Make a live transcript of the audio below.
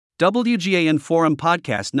WGAN Forum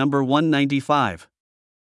Podcast number 195.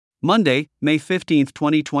 Monday, May 15,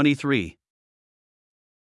 2023.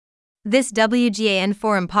 This WGAN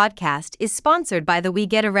Forum podcast is sponsored by the We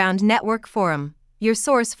Get Around Network Forum, your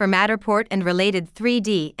source for Matterport and related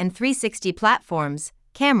 3D and 360 platforms,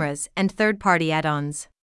 cameras, and third-party add-ons.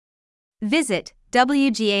 Visit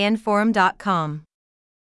WGANforum.com.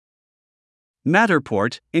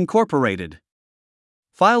 Matterport, Incorporated.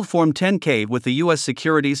 Filed Form 10-K with the U.S.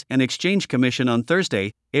 Securities and Exchange Commission on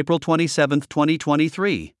Thursday, April 27,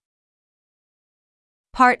 2023.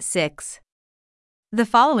 Part 6. The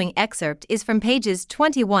following excerpt is from pages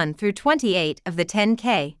 21 through 28 of the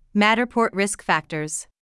 10-K, Matterport Risk Factors.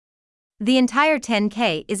 The entire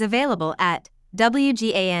 10-K is available at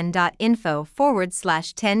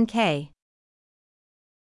wgan.info/10K.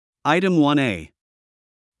 Item 1A.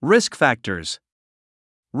 Risk Factors.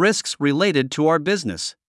 Risks related to our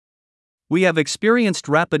business. We have experienced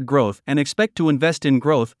rapid growth and expect to invest in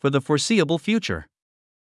growth for the foreseeable future.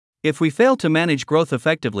 If we fail to manage growth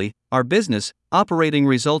effectively, our business, operating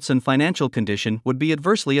results, and financial condition would be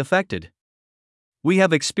adversely affected. We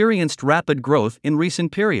have experienced rapid growth in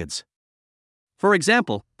recent periods. For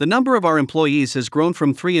example, the number of our employees has grown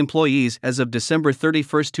from 3 employees as of December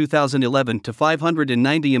 31, 2011 to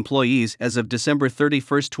 590 employees as of December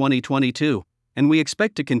 31, 2022, and we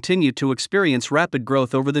expect to continue to experience rapid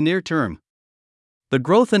growth over the near term. The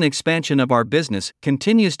growth and expansion of our business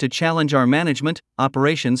continues to challenge our management,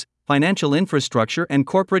 operations, financial infrastructure, and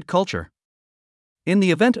corporate culture. In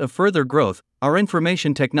the event of further growth, our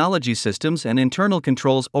information technology systems and internal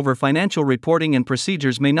controls over financial reporting and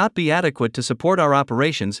procedures may not be adequate to support our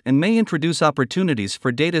operations and may introduce opportunities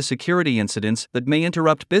for data security incidents that may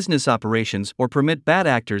interrupt business operations or permit bad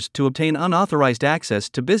actors to obtain unauthorized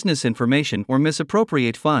access to business information or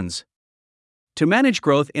misappropriate funds. To manage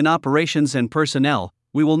growth in operations and personnel,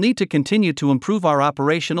 we will need to continue to improve our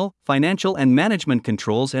operational, financial, and management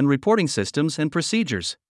controls and reporting systems and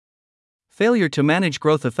procedures. Failure to manage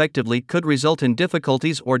growth effectively could result in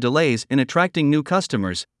difficulties or delays in attracting new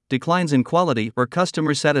customers, declines in quality or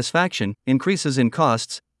customer satisfaction, increases in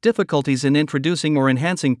costs, difficulties in introducing or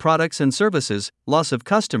enhancing products and services, loss of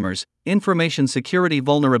customers, information security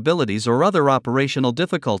vulnerabilities, or other operational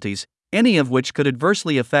difficulties, any of which could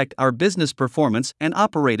adversely affect our business performance and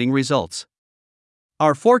operating results.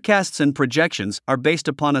 Our forecasts and projections are based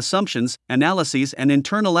upon assumptions, analyses, and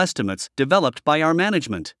internal estimates developed by our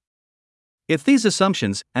management. If these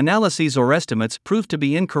assumptions, analyses, or estimates prove to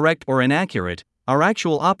be incorrect or inaccurate, our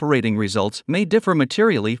actual operating results may differ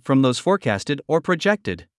materially from those forecasted or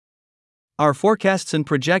projected. Our forecasts and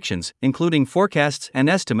projections, including forecasts and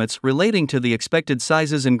estimates relating to the expected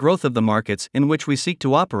sizes and growth of the markets in which we seek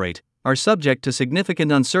to operate, are subject to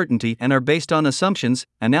significant uncertainty and are based on assumptions,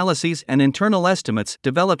 analyses, and internal estimates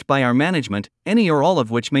developed by our management, any or all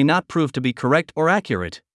of which may not prove to be correct or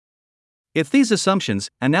accurate. If these assumptions,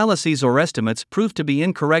 analyses, or estimates prove to be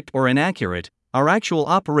incorrect or inaccurate, our actual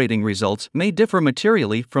operating results may differ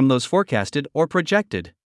materially from those forecasted or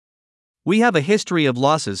projected. We have a history of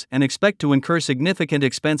losses and expect to incur significant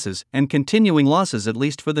expenses and continuing losses at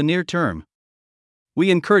least for the near term. We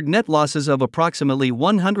incurred net losses of approximately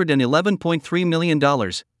 $111.3 million,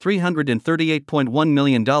 $338.1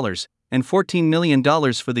 million, and $14 million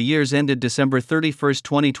for the years ended December 31,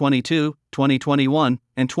 2022, 2021,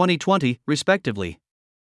 and 2020, respectively.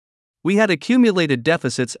 We had accumulated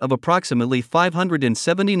deficits of approximately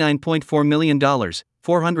 $579.4 million,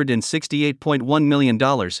 $468.1 million,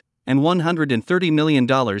 and $130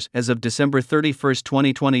 million as of December 31,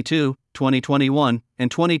 2022, 2021,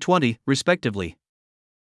 and 2020, respectively.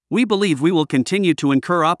 We believe we will continue to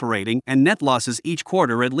incur operating and net losses each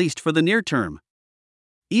quarter at least for the near term.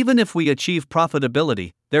 Even if we achieve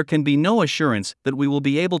profitability, there can be no assurance that we will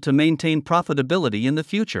be able to maintain profitability in the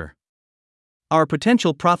future. Our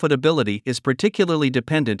potential profitability is particularly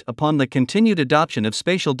dependent upon the continued adoption of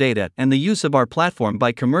spatial data and the use of our platform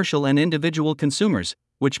by commercial and individual consumers,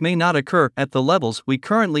 which may not occur at the levels we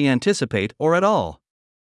currently anticipate or at all.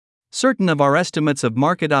 Certain of our estimates of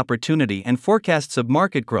market opportunity and forecasts of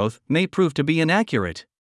market growth may prove to be inaccurate.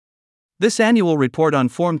 This annual report on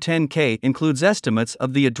Form 10-K includes estimates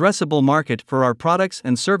of the addressable market for our products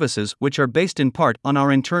and services, which are based in part on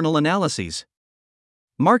our internal analyses.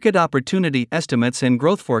 Market opportunity estimates and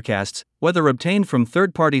growth forecasts, whether obtained from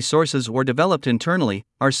third-party sources or developed internally,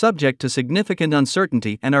 are subject to significant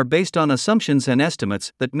uncertainty and are based on assumptions and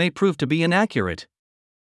estimates that may prove to be inaccurate.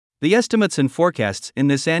 The estimates and forecasts in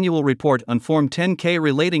this annual report on Form 10-K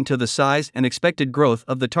relating to the size and expected growth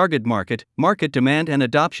of the target market, market demand and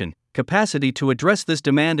adoption, capacity to address this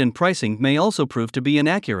demand and pricing may also prove to be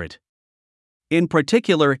inaccurate. In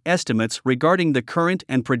particular, estimates regarding the current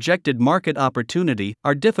and projected market opportunity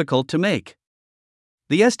are difficult to make.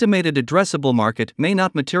 The estimated addressable market may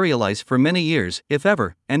not materialize for many years, if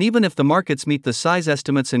ever, and even if the markets meet the size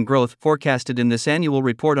estimates and growth forecasted in this annual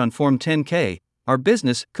report on Form 10-K, our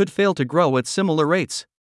business could fail to grow at similar rates.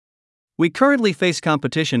 We currently face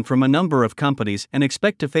competition from a number of companies and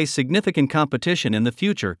expect to face significant competition in the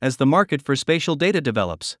future as the market for spatial data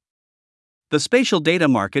develops. The spatial data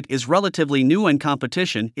market is relatively new and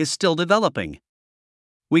competition is still developing.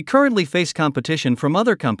 We currently face competition from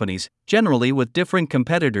other companies, generally with different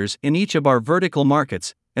competitors in each of our vertical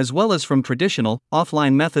markets, as well as from traditional,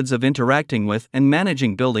 offline methods of interacting with and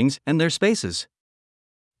managing buildings and their spaces.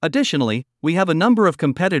 Additionally, we have a number of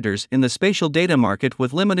competitors in the spatial data market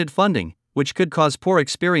with limited funding, which could cause poor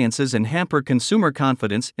experiences and hamper consumer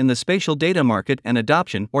confidence in the spatial data market and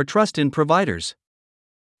adoption or trust in providers.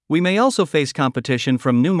 We may also face competition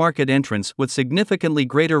from new market entrants with significantly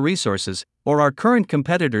greater resources, or our current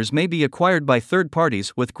competitors may be acquired by third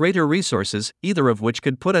parties with greater resources, either of which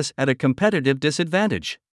could put us at a competitive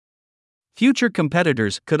disadvantage. Future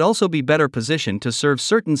competitors could also be better positioned to serve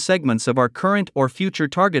certain segments of our current or future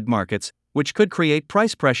target markets, which could create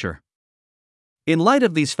price pressure. In light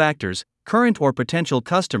of these factors, current or potential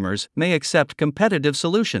customers may accept competitive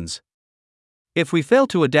solutions. If we fail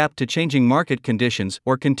to adapt to changing market conditions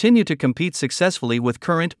or continue to compete successfully with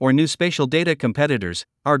current or new spatial data competitors,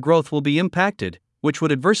 our growth will be impacted, which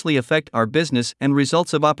would adversely affect our business and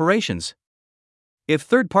results of operations. If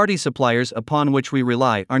third-party suppliers upon which we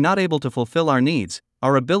rely are not able to fulfill our needs,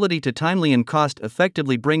 our ability to timely and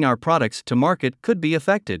cost-effectively bring our products to market could be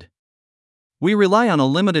affected. We rely on a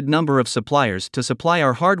limited number of suppliers to supply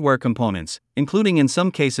our hardware components, including in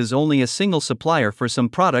some cases only a single supplier for some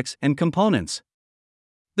products and components.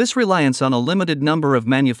 This reliance on a limited number of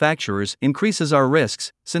manufacturers increases our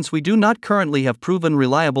risks, since we do not currently have proven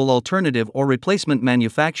reliable alternative or replacement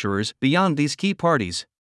manufacturers beyond these key parties.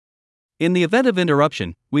 In the event of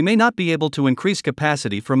interruption, we may not be able to increase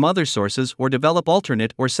capacity from other sources or develop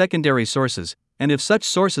alternate or secondary sources, and if such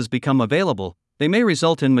sources become available, they may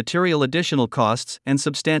result in material additional costs and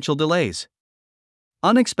substantial delays.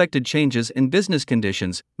 Unexpected changes in business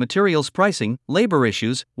conditions, materials pricing, labor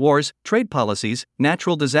issues, wars, trade policies,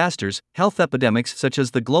 natural disasters, health epidemics such as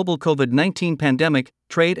the global COVID-19 pandemic,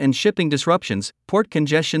 trade and shipping disruptions, port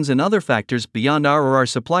congestions, and other factors beyond our or our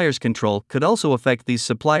suppliers' control could also affect these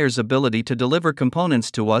suppliers' ability to deliver components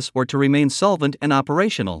to us or to remain solvent and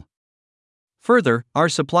operational. Further, our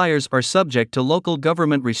suppliers are subject to local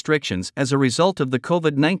government restrictions as a result of the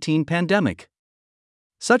COVID-19 pandemic.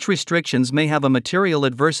 Such restrictions may have a material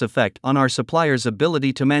adverse effect on our suppliers'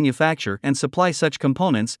 ability to manufacture and supply such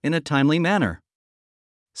components in a timely manner.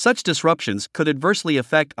 Such disruptions could adversely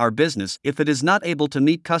affect our business if it is not able to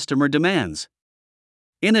meet customer demands.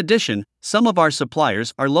 In addition, some of our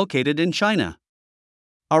suppliers are located in China.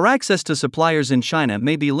 Our access to suppliers in China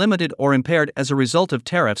may be limited or impaired as a result of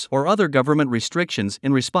tariffs or other government restrictions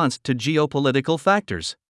in response to geopolitical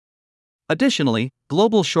factors. Additionally,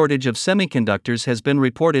 global shortage of semiconductors has been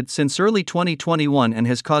reported since early 2021 and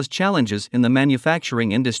has caused challenges in the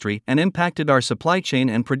manufacturing industry and impacted our supply chain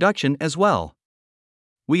and production as well.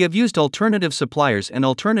 We have used alternative suppliers and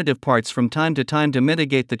alternative parts from time to time to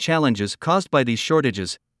mitigate the challenges caused by these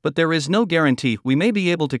shortages, but there is no guarantee we may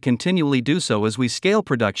be able to continually do so as we scale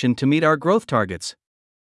production to meet our growth targets.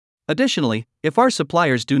 Additionally, if our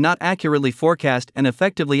suppliers do not accurately forecast and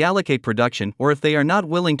effectively allocate production, or if they are not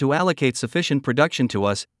willing to allocate sufficient production to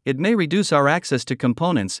us, it may reduce our access to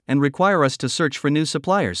components and require us to search for new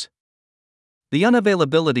suppliers. The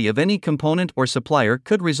unavailability of any component or supplier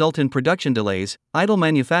could result in production delays, idle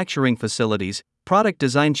manufacturing facilities, product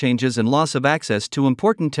design changes, and loss of access to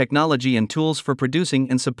important technology and tools for producing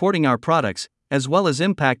and supporting our products, as well as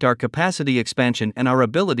impact our capacity expansion and our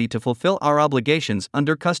ability to fulfill our obligations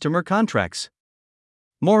under customer contracts.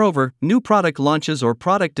 Moreover, new product launches or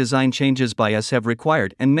product design changes by us have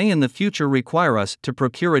required and may in the future require us to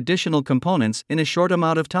procure additional components in a short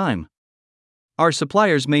amount of time. Our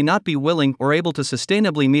suppliers may not be willing or able to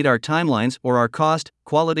sustainably meet our timelines or our cost,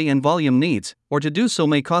 quality, and volume needs, or to do so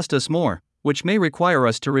may cost us more, which may require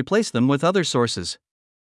us to replace them with other sources.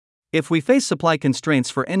 If we face supply constraints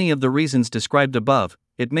for any of the reasons described above,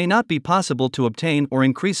 it may not be possible to obtain or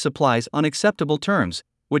increase supplies on acceptable terms,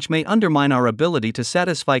 which may undermine our ability to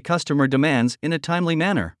satisfy customer demands in a timely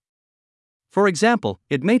manner. For example,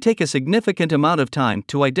 it may take a significant amount of time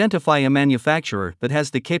to identify a manufacturer that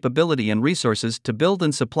has the capability and resources to build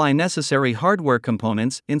and supply necessary hardware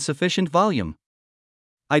components in sufficient volume.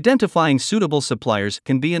 Identifying suitable suppliers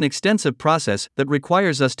can be an extensive process that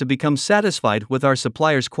requires us to become satisfied with our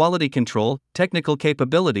suppliers' quality control, technical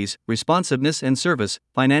capabilities, responsiveness and service,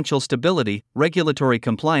 financial stability, regulatory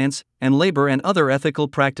compliance, and labor and other ethical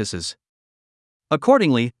practices.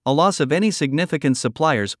 Accordingly, a loss of any significant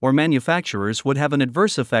suppliers or manufacturers would have an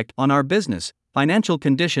adverse effect on our business, financial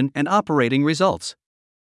condition, and operating results.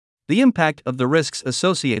 The impact of the risks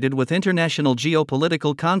associated with international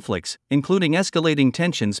geopolitical conflicts, including escalating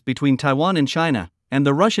tensions between Taiwan and China, and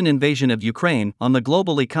the Russian invasion of Ukraine on the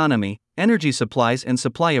global economy, energy supplies, and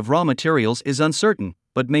supply of raw materials is uncertain,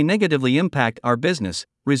 but may negatively impact our business,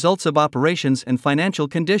 results of operations, and financial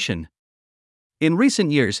condition. In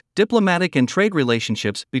recent years, diplomatic and trade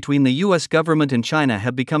relationships between the U.S. government and China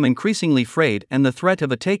have become increasingly frayed, and the threat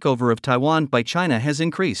of a takeover of Taiwan by China has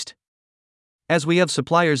increased. As we have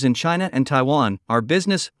suppliers in China and Taiwan, our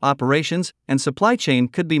business, operations, and supply chain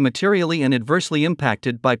could be materially and adversely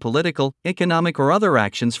impacted by political, economic, or other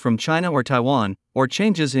actions from China or Taiwan, or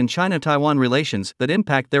changes in China-Taiwan relations that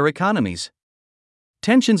impact their economies.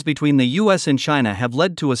 Tensions between the U.S. and China have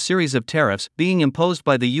led to a series of tariffs being imposed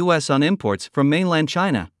by the U.S. on imports from mainland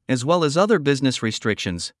China, as well as other business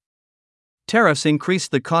restrictions. Tariffs increase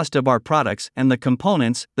the cost of our products and the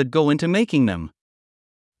components that go into making them.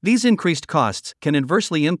 These increased costs can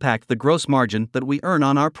adversely impact the gross margin that we earn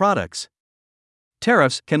on our products.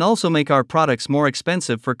 Tariffs can also make our products more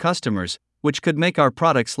expensive for customers, which could make our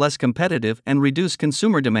products less competitive and reduce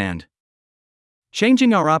consumer demand.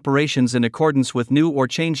 Changing our operations in accordance with new or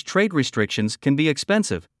changed trade restrictions can be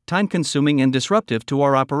expensive, time-consuming, and disruptive to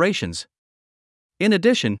our operations. In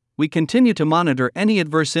addition, we continue to monitor any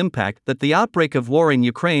adverse impact that the outbreak of war in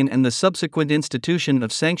Ukraine and the subsequent institution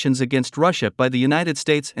of sanctions against Russia by the United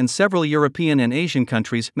States and several European and Asian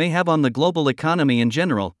countries may have on the global economy in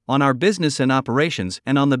general, on our business and operations,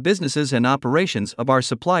 and on the businesses and operations of our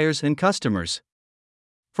suppliers and customers.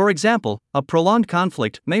 For example, a prolonged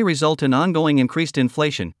conflict may result in ongoing increased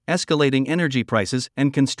inflation, escalating energy prices,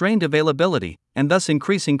 and constrained availability, and thus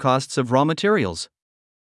increasing costs of raw materials.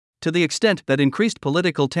 To the extent that increased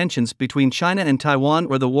political tensions between China and Taiwan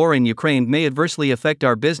or the war in Ukraine may adversely affect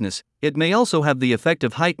our business, it may also have the effect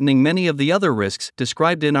of heightening many of the other risks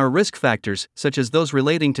described in our risk factors, such as those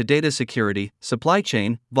relating to data security, supply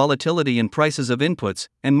chain, volatility in prices of inputs,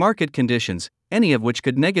 and market conditions, any of which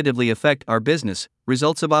could negatively affect our business,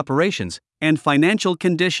 results of operations, and financial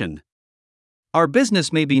condition. Our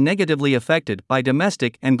business may be negatively affected by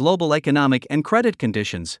domestic and global economic and credit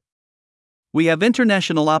conditions. We have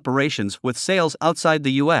international operations with sales outside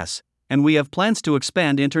the U.S., and we have plans to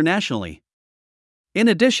expand internationally. In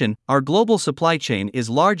addition, our global supply chain is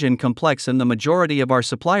large and complex, and the majority of our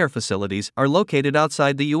supplier facilities are located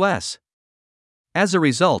outside the U.S. As a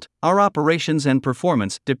result, our operations and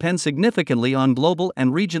performance depend significantly on global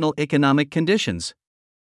and regional economic conditions.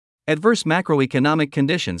 Adverse macroeconomic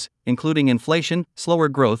conditions, including inflation, slower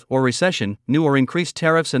growth or recession, new or increased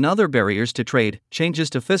tariffs and other barriers to trade,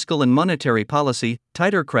 changes to fiscal and monetary policy,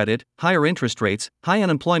 tighter credit, higher interest rates, high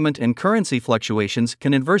unemployment, and currency fluctuations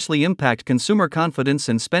can adversely impact consumer confidence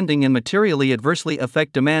and spending and materially adversely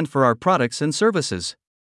affect demand for our products and services.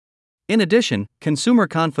 In addition, consumer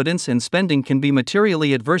confidence and spending can be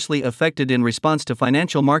materially adversely affected in response to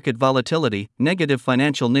financial market volatility, negative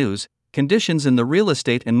financial news, conditions in the real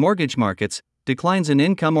estate and mortgage markets, declines in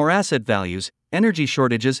income or asset values, energy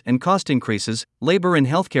shortages and cost increases, labor and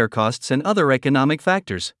healthcare costs, and other economic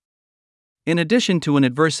factors. In addition to an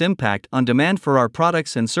adverse impact on demand for our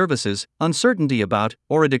products and services, uncertainty about,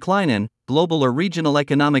 or a decline in, global or regional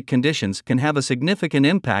economic conditions can have a significant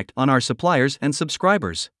impact on our suppliers and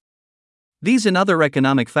subscribers. These and other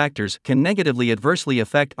economic factors can negatively adversely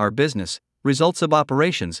affect our business, results of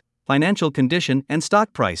operations, financial condition, and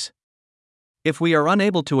stock price. If we are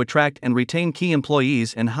unable to attract and retain key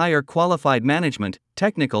employees and hire qualified management,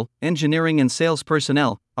 technical, engineering, and sales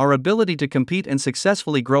personnel, our ability to compete and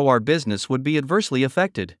successfully grow our business would be adversely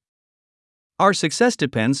affected. Our success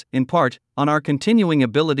depends, in part, on our continuing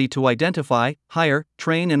ability to identify, hire,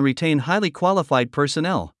 train, and retain highly qualified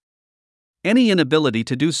personnel. Any inability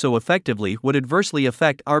to do so effectively would adversely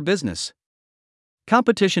affect our business.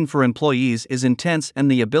 Competition for employees is intense, and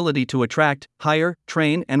the ability to attract, hire,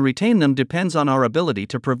 train, and retain them depends on our ability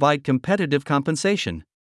to provide competitive compensation.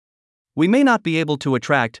 We may not be able to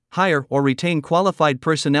attract, hire, or retain qualified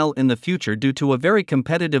personnel in the future due to a very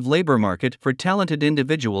competitive labor market for talented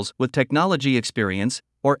individuals with technology experience,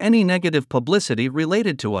 or any negative publicity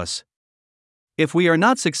related to us. If we are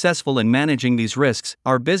not successful in managing these risks,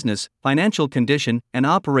 our business, financial condition, and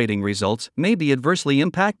operating results may be adversely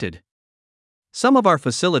impacted. Some of our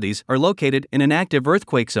facilities are located in an active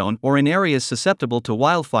earthquake zone or in areas susceptible to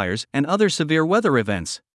wildfires and other severe weather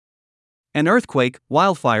events. An earthquake,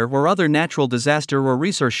 wildfire, or other natural disaster or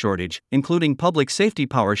resource shortage, including public safety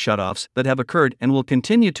power shutoffs that have occurred and will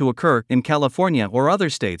continue to occur in California or other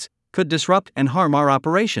states, could disrupt and harm our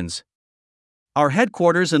operations. Our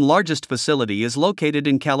headquarters and largest facility is located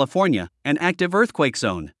in California, an active earthquake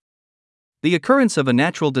zone. The occurrence of a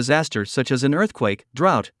natural disaster such as an earthquake,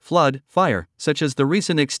 drought, flood, fire, such as the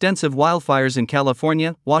recent extensive wildfires in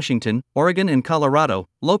California, Washington, Oregon, and Colorado,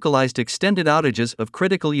 localized extended outages of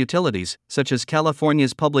critical utilities, such as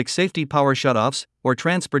California's public safety power shutoffs, or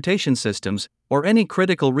transportation systems, or any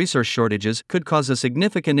critical resource shortages could cause a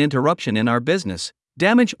significant interruption in our business,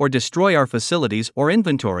 damage or destroy our facilities or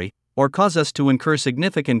inventory, or cause us to incur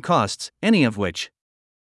significant costs, any of which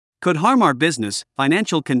could harm our business,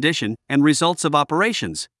 financial condition, and results of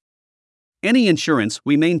operations. Any insurance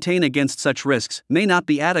we maintain against such risks may not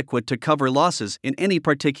be adequate to cover losses in any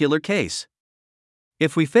particular case.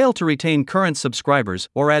 If we fail to retain current subscribers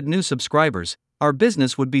or add new subscribers, our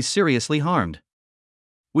business would be seriously harmed.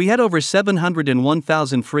 We had over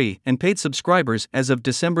 701,000 free and paid subscribers as of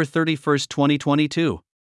December 31, 2022.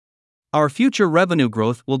 Our future revenue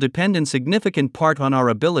growth will depend in significant part on our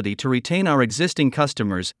ability to retain our existing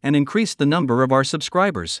customers and increase the number of our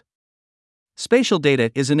subscribers. Spatial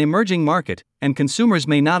data is an emerging market, and consumers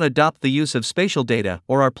may not adopt the use of spatial data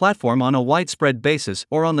or our platform on a widespread basis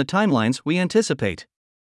or on the timelines we anticipate.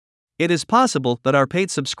 It is possible that our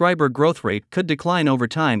paid subscriber growth rate could decline over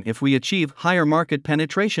time if we achieve higher market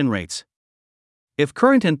penetration rates. If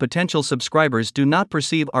current and potential subscribers do not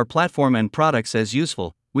perceive our platform and products as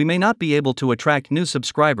useful, we may not be able to attract new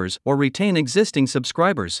subscribers or retain existing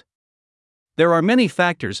subscribers. There are many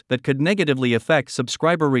factors that could negatively affect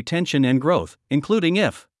subscriber retention and growth, including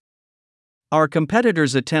if our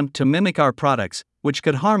competitors attempt to mimic our products, which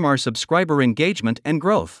could harm our subscriber engagement and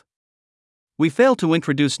growth. We fail to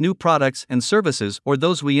introduce new products and services, or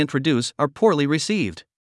those we introduce are poorly received.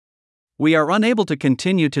 We are unable to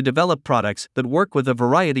continue to develop products that work with a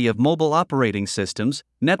variety of mobile operating systems,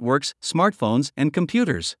 networks, smartphones, and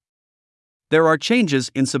computers. There are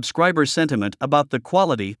changes in subscriber sentiment about the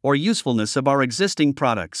quality or usefulness of our existing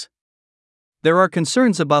products. There are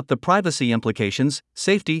concerns about the privacy implications,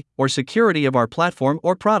 safety, or security of our platform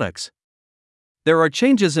or products. There are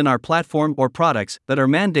changes in our platform or products that are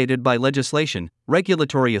mandated by legislation,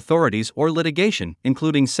 regulatory authorities, or litigation,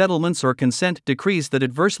 including settlements or consent decrees that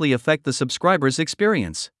adversely affect the subscriber's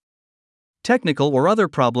experience. Technical or other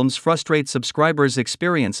problems frustrate subscribers'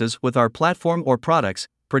 experiences with our platform or products,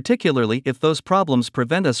 particularly if those problems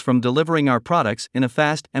prevent us from delivering our products in a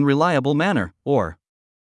fast and reliable manner, or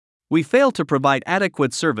we fail to provide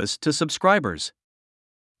adequate service to subscribers.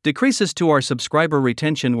 Decreases to our subscriber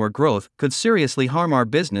retention or growth could seriously harm our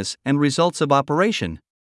business and results of operation.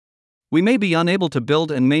 We may be unable to build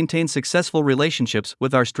and maintain successful relationships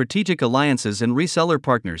with our strategic alliances and reseller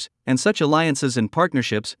partners, and such alliances and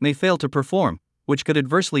partnerships may fail to perform, which could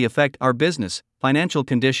adversely affect our business, financial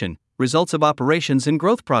condition, results of operations, and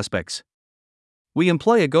growth prospects. We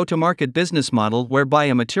employ a go-to-market business model whereby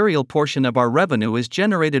a material portion of our revenue is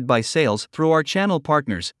generated by sales through our channel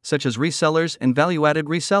partners, such as resellers and value-added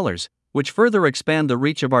resellers, which further expand the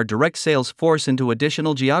reach of our direct sales force into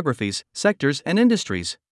additional geographies, sectors, and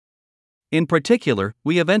industries. In particular,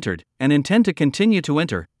 we have entered, and intend to continue to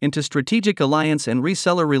enter, into strategic alliance and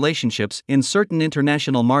reseller relationships in certain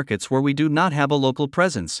international markets where we do not have a local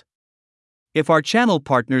presence. If our channel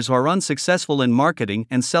partners are unsuccessful in marketing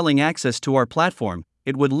and selling access to our platform,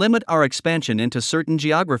 it would limit our expansion into certain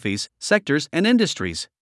geographies, sectors, and industries.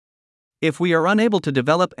 If we are unable to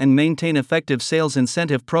develop and maintain effective sales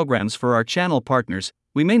incentive programs for our channel partners,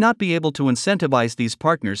 we may not be able to incentivize these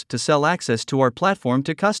partners to sell access to our platform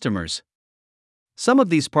to customers. Some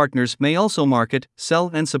of these partners may also market,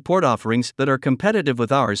 sell, and support offerings that are competitive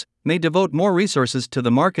with ours, may devote more resources to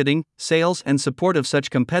the marketing, sales, and support of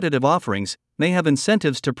such competitive offerings, may have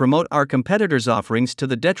incentives to promote our competitors' offerings to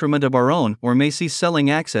the detriment of our own, or may cease selling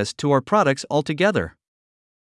access to our products altogether.